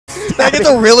Like, it's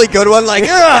a really good one. Like,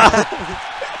 ugh!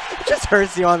 It just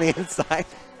hurts you on the inside.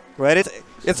 Right?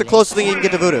 It's the closest thing you can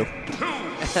get to voodoo.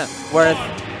 Worth.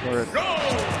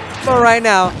 But right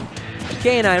now,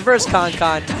 K9 versus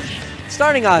ConCon.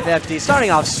 Starting off FD,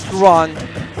 starting off strong.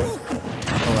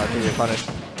 Oh, that could be punished.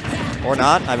 Or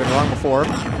not. I've been wrong before.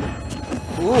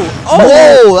 Ooh.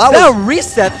 Oh, that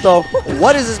reset though.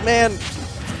 What is this man?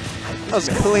 That was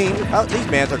clean. Oh, these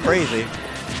mans are crazy.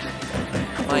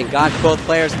 My God, both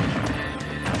players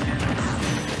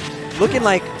looking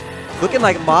like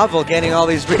Marvel getting all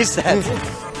these resets.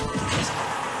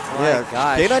 Yeah,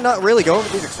 gosh. K9 not really going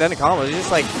for these extended combos. He's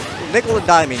just like nickel and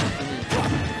diming.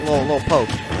 Little poke,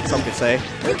 some could say.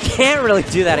 You can't really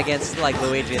do that against like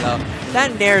Luigi though.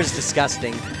 That nair is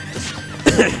disgusting.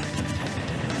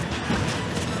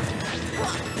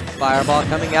 Fireball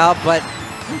coming out, but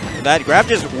that grab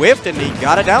just whiffed and he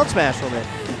got a down smash from it.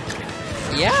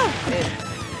 Yeah.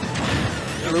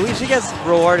 Luigi gets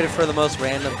rewarded for the most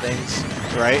random things.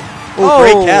 Right? Ooh,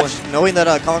 great catch, knowing that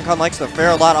ConCon likes to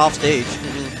fare a lot off stage.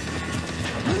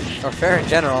 Or fair in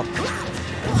general.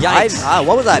 Yikes.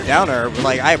 What was that down air?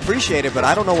 Like, I appreciate it, but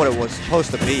I don't know what it was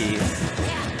supposed to be.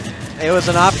 It was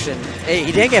an option. Hey,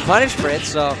 he didn't get punished for it,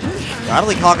 so. I don't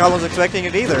think ConCon was expecting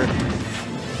it either.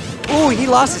 Ooh, he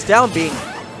lost his down B,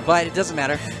 but it doesn't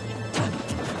matter.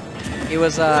 He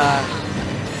was too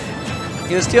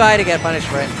high to get punished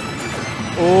for it.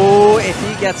 Ooh, if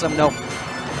he gets him, no.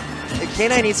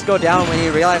 K9 needs to go down when he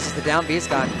realizes the down B's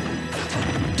gone.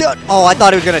 Oh, I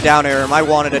thought he was gonna down air him. I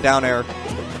wanted a down air.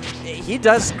 He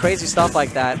does crazy stuff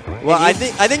like that. Well, I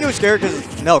think he was scared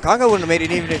because no, ConCon wouldn't have made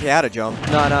it even if he had a jump.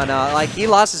 No. Like he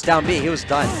lost his down B, he was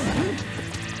done.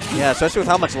 Yeah, especially with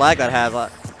how much lag that has.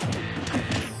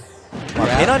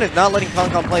 K9 is not letting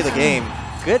ConCon play the game.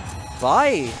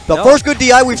 Goodbye. The first good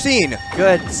DI we've seen.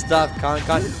 Good stuff,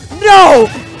 ConCon. No!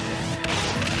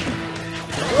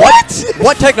 What?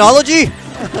 What technology?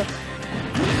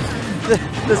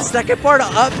 the second part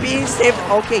of up B saved.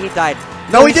 Okay, he died.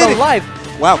 No, he didn't. Alive.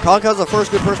 Wow, ConCon's the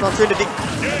first good person on screen to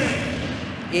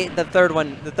the third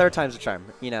one, the third time's a charm,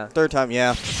 you know. Third time,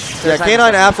 yeah. Yeah,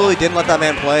 K9 absolutely didn't let that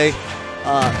man play.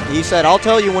 He said, I'll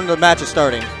tell you when the match is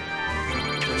starting.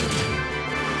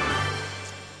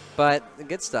 But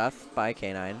good stuff by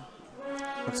K9.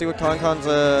 Let's see what ConCon's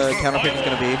counter pick is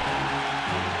going to be.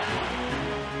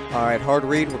 All right, hard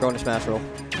read. We're going to Smash Roll.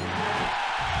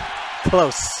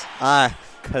 Close.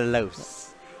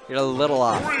 Close. You're a little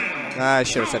off. I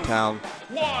should have said town.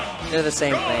 They're the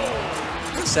same thing,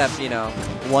 except, you know.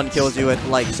 One kills you at,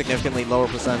 like, significantly lower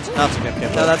percents. Not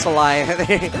significant. No, that's a lie.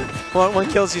 one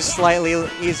kills you slightly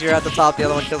easier at the top, the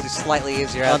other one kills you slightly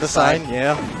easier at the side.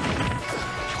 Yeah.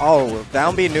 Oh,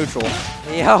 down B neutral.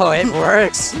 Yo, it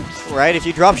works. Right, if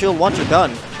you drop shield once, you're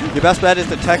done. Your best bet is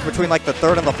to tech between, like, the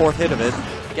third and the fourth hit of it.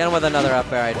 Get him with another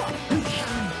up air.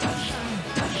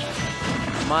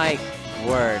 My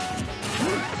word.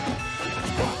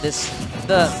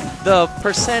 The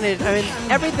percentage, I mean,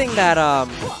 everything that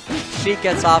Sheik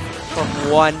gets off from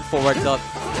one forward tilt,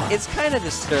 it's kind of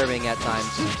disturbing at times.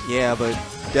 Yeah, but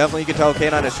definitely you can tell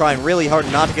K9 is trying really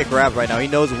hard not to get grabbed right now. He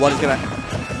knows what is gonna.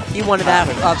 He wanted that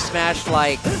up smash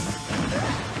like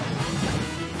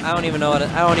I don't even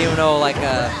know like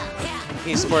a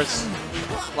esports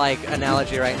like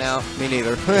analogy right now. Me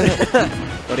neither.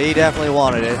 But he definitely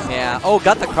wanted it. Yeah. Oh,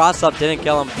 got the cross up, didn't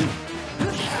kill him.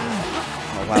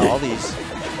 Oh wow, all these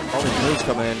moves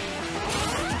coming in.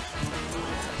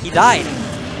 He died.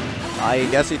 I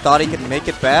guess he thought he could make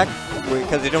it back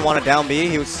because he didn't want to down B.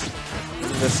 He was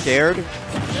just scared.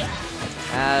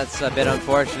 That's a bit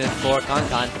unfortunate for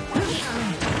ConCon.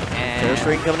 Fair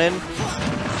string coming in.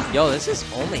 Yo, this is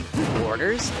only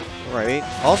quarters. Right.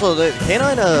 Also, the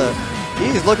K9,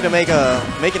 he's looking to make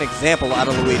an example out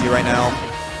of Luigi right now.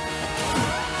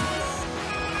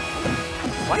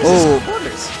 Why is this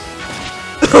quarters?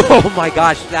 Oh my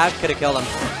gosh, that could have killed him.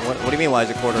 What do you mean? Why is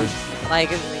it quarters? Like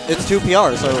it's 2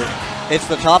 PRs, so it's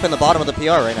the top and the bottom of the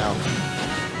PR right now.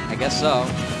 I guess so.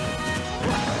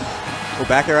 Go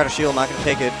back there out of shield, not gonna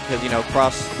take it because you know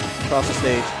cross the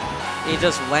stage. He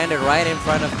just landed right in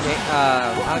front of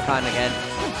ConCon again,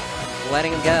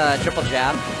 letting him get a triple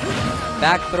jab.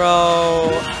 Back throw,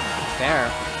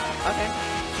 fair. Okay.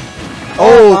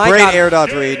 Oh, great air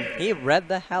dodge read. He read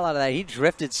the hell out of that. He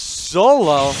drifted so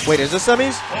low. Wait, is this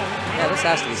semis? Yeah, this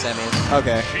has to be semis.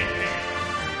 Okay.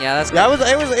 Yeah, that's. Yeah,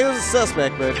 it was a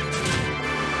suspect, but.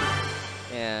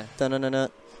 Yeah. Dun-dun-dun-dun.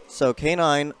 So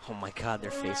K9. Oh my God,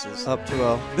 their faces. Up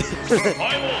 2-0. Look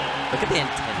at the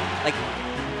antenna. Like,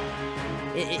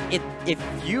 if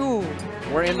you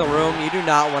were in the room, you do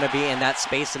not want to be in that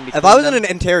space in between. If I was in an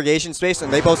interrogation space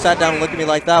and they both sat down and looked at me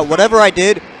like that, whatever I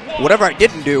did whatever I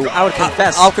didn't do, I would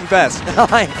confess. I'll confess.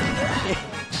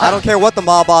 I don't care what the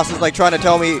mob boss is like trying to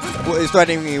tell me, is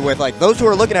threatening me with. Like, those who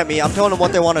are looking at me, I'm telling them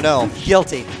what they want to know.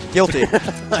 Guilty. Guilty.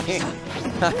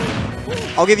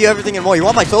 I'll give you everything and more. You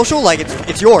want my social? Like,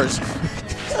 it's yours.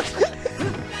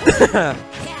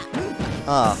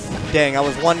 Dang, I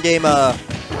was one game off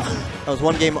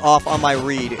on my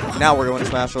read. Now we're going to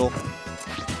Smashville.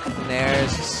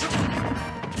 There's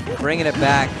bringing it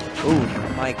back. Ooh,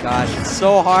 my gosh, it's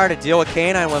so hard to deal with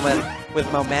K9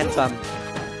 with momentum.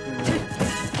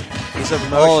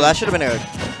 Oh, that should have been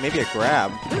maybe a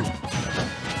grab.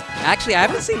 Actually, I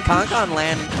haven't seen ConCon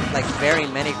land like very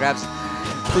many grabs.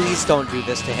 Please don't do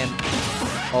this to him.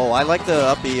 Oh, I like the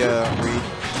uppy read.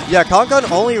 Yeah, ConCon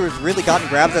only really gotten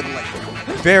grabs at like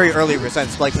very early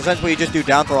percents. Like percents where you just do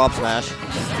down throw up smash.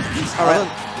 All right.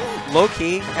 Low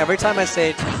key, every time I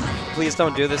say, please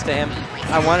don't do this to him,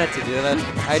 I want it to do that.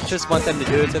 I just want them to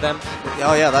do it to them.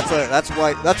 Oh yeah, that's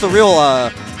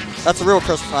a real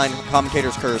curse sign,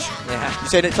 commentator's curse. Yeah. You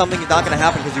say that something is not going to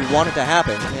happen because you want it to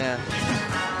happen. Yeah.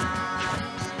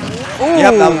 Ooh.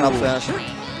 Yep, that was an up smash.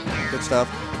 Good stuff.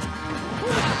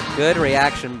 Good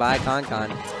reaction by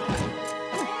ConCon.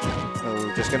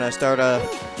 So just going to start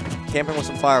camping with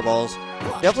some fireballs.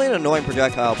 Definitely an annoying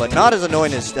projectile, but not as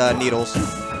annoying as Needles.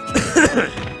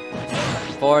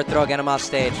 Forward throw, get him off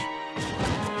stage.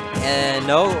 And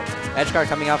no edge guard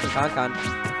coming out from ConCon.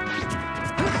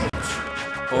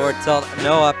 Forward tilt,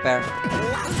 no up air.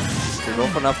 You're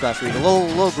going for an up smash read. A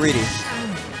little greedy.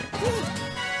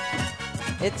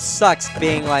 It sucks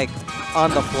being like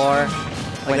on the floor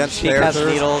when Sheik has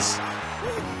Needles.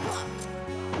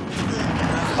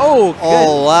 Oh, good.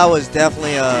 Oh, that was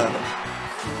definitely a...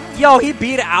 Yo, he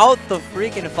beat out the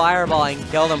freaking fireball and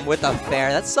killed him with a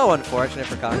fair. That's so unfortunate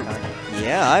for ConCon.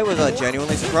 Yeah, I was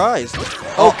genuinely surprised.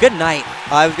 Oh, good night.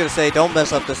 I was going to say, don't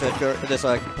mess up this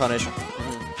punish.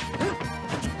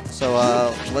 So,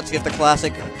 let's get the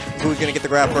classic, who's going to get the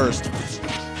grab first.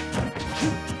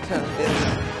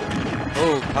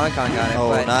 Oh, ConCon got it.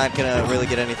 Oh, not going to really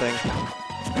get anything.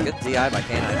 Good DI by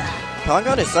K9.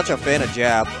 ConCon is such a fan of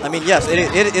jab. I mean, yes,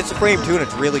 it's a frame too, and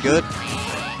it's really good.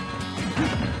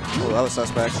 Oh, that was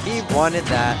suspect. He wanted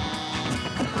that.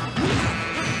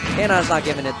 K9's not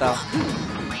giving it, though.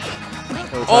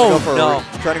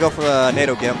 Trying to go for a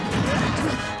NATO Gimp.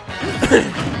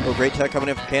 Oh, great tech coming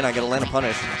in from K9. Gonna land a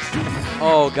punish.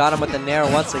 Oh, got him with the Nair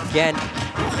once again.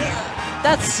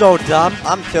 That's so dumb.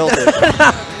 I'm tilted.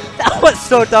 That was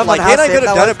so dumb. Like, K9 could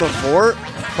have done it before,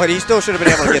 but he still should have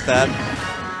been able to get that.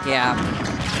 Yeah.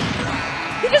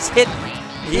 He just hit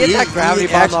that gravity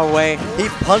bomb away. He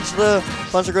punched the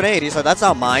grenade. He said, that's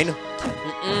not mine.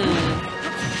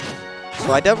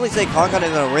 So I definitely say ConCon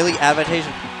is in a really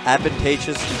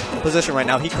advantageous position right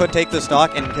now. He could take the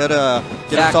stock and could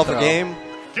get himself a game.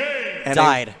 And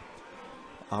died.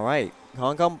 All right.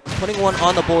 ConCon putting one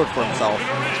on the board for himself.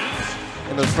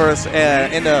 In the first,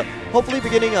 in the hopefully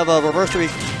beginning of a reverse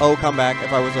 3-0 comeback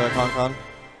if I was a ConCon.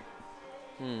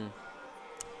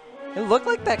 It looked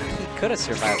like that he could have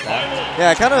survived that.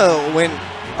 Yeah, it kind of went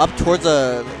up towards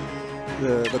the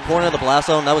corner of the blast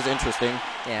zone. That was interesting.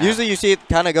 Yeah. Usually you see it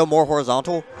kind of go more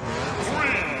horizontal.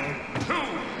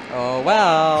 Oh,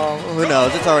 well. Who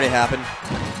knows? It's already happened.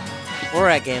 We're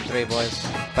at game 3, boys.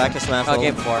 Back to Smash. Oh,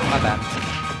 game 4. My bad.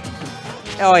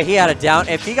 Oh, he had a down.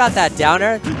 If he got that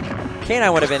downer,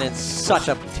 K9 would have been in such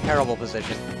a terrible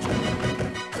position.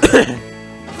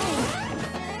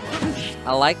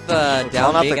 I like the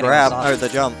down B. The grab, or the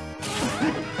jump.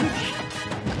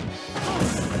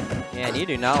 Yeah, and you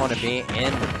do not want to be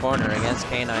in the corner against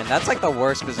K9. That's like the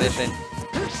worst position.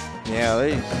 Yeah,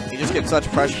 you just get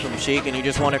such pressure from Sheik, and you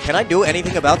just wonder, can I do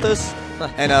anything about this?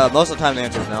 And most of the time, the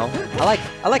answer is no. I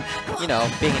like, you know,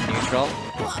 being in neutral.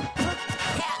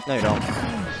 No, you don't.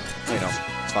 No, you don't.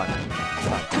 It's fine. It's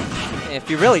fine. If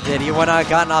you really did, you would not have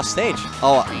gotten off stage.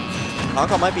 Oh,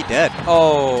 ConCon might be dead.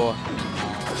 Oh.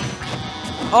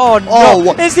 Oh, no.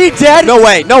 Oh, is he dead? No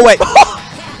way. No way.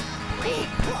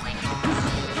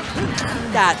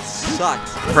 That sucked.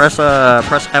 Press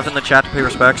F in the chat to pay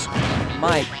respects.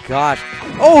 My gosh.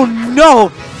 Oh, no.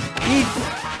 He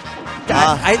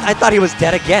died. I thought he was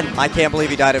dead again. I can't believe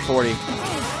he died at 40.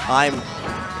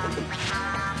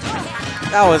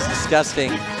 That was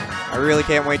disgusting. I really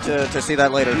can't wait to see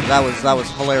that later. That was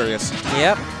hilarious.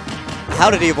 Yep. How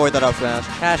did he avoid that up smash?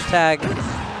 Hashtag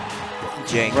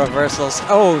Jank. reversals.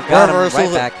 Oh, got him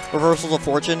right back. Reversals of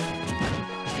fortune.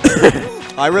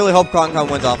 I really hope ConCon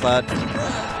wins off that.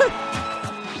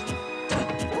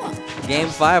 Game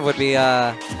 5 would be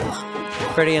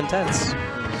pretty intense.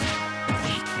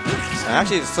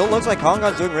 Actually, it still looks like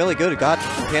KonCon's doing really good. It got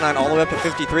K9 all the way up to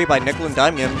 53 by nickel and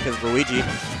diming him because Luigi.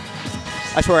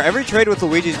 I swear, every trade with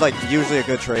Luigi is like usually a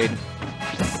good trade.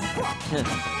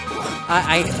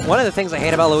 One of the things I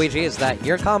hate about Luigi is that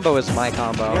your combo is my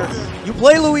combo. You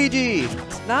play Luigi!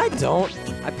 No, I don't.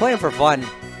 I play him for fun.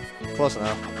 Close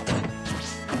enough.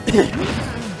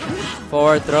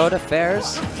 Forward throw to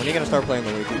Fairs. When are you going to start playing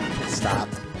Luigi? Stop.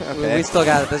 Okay. We still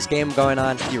got this game going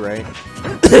on. You're right.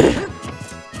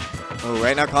 Oh,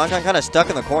 right now KonCon kind of stuck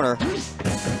in the corner.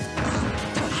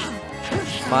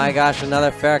 My gosh,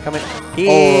 another fair coming. He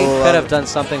could have done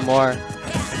something more.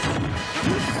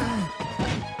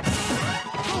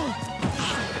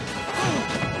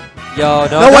 Yo,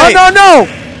 no!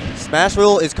 Smash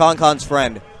Rule is KonCon's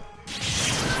friend.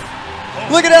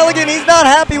 Look at Elegant, he's not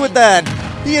happy with that.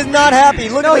 He is not happy.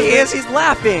 Look at he is. He's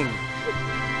laughing.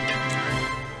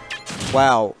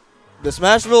 Wow. The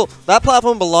Smash Rule, that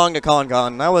platform belonged to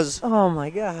KonCon. That was... Oh my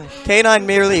gosh. K9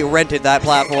 merely rented that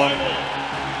platform.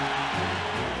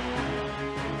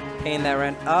 Paying that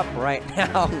rent up right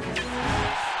now.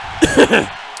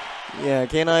 Yeah,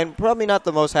 K9 probably not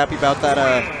the most happy about that.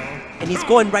 And he's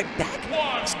going right back.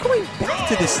 He's going back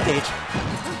to this stage.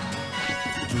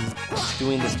 He's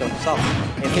doing this to himself.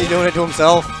 And he's doing it to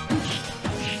himself.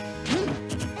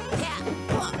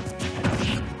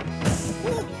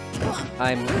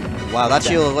 Wow, that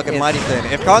shield is looking mighty thin.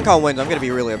 If KonCon wins, I'm going to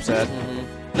be really upset.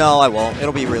 No, I won't.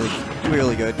 It'll be really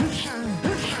good.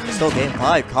 It's still game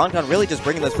 5. KonCon really just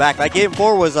bringing this back. That game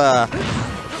 4 was, that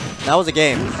was a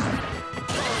game.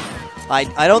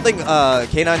 I don't think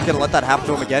K9's going to let that happen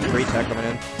to him again. Great tech coming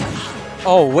in.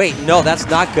 Oh, wait. No, that's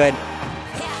not good.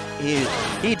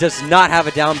 He does not have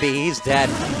a down B. He's dead.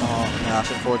 Oh, gosh,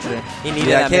 unfortunate. He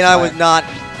needed that. K9 was not,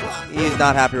 he's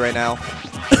not happy right now.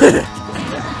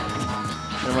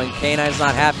 And when K9's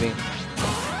not happy,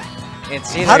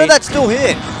 it's either how did that still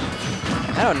hit?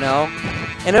 I don't know.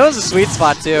 And it was a sweet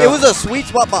spot, too. It was a sweet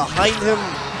spot behind him.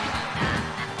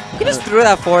 He just threw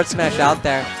that forward smash out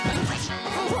there.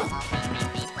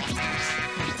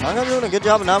 KonCon's doing a good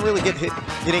job of not really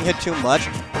getting hit too much.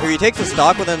 If he takes the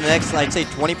stock within the next, I'd say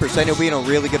 20%, he'll be in a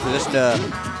really good position to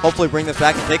hopefully bring this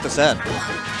back and take the set.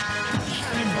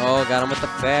 Oh, got him with the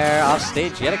fair off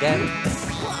stage yet again.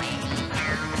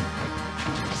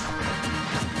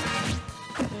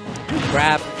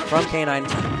 Grab from K9.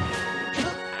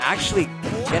 Actually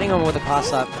getting him with a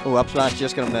cross up. Ooh, up smash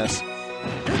just gonna miss.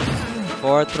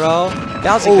 Forward throw.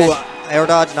 Bouncing Ooh, air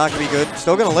dodge not gonna be good.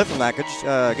 Still gonna live from that.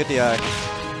 Good DI.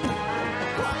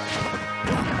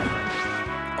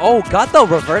 Oh, got the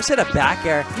reverse hit, a back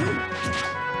air.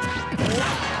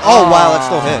 Oh, wow, that's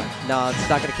still hit. No, it's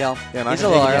not gonna kill. Yeah, he's a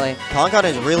little early. KonCon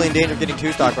is really in danger of getting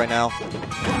 2-stock right now.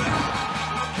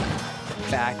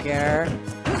 Back air.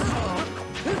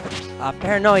 Up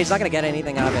air. No, he's not gonna get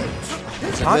anything out of it.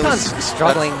 KonCon's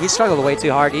struggling. He struggled way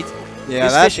too hard. Yeah,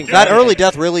 that early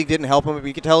death really didn't help him.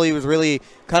 You could tell he was really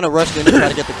kind of rushed in to try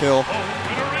to get the kill.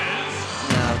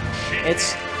 No,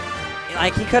 it's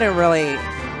like he couldn't really.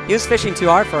 He was fishing too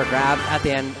hard for a grab at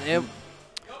the end.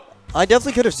 I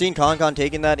definitely could have seen KonCon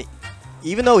taking that.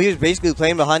 Even though he was basically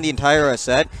playing behind the entire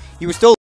set, he was still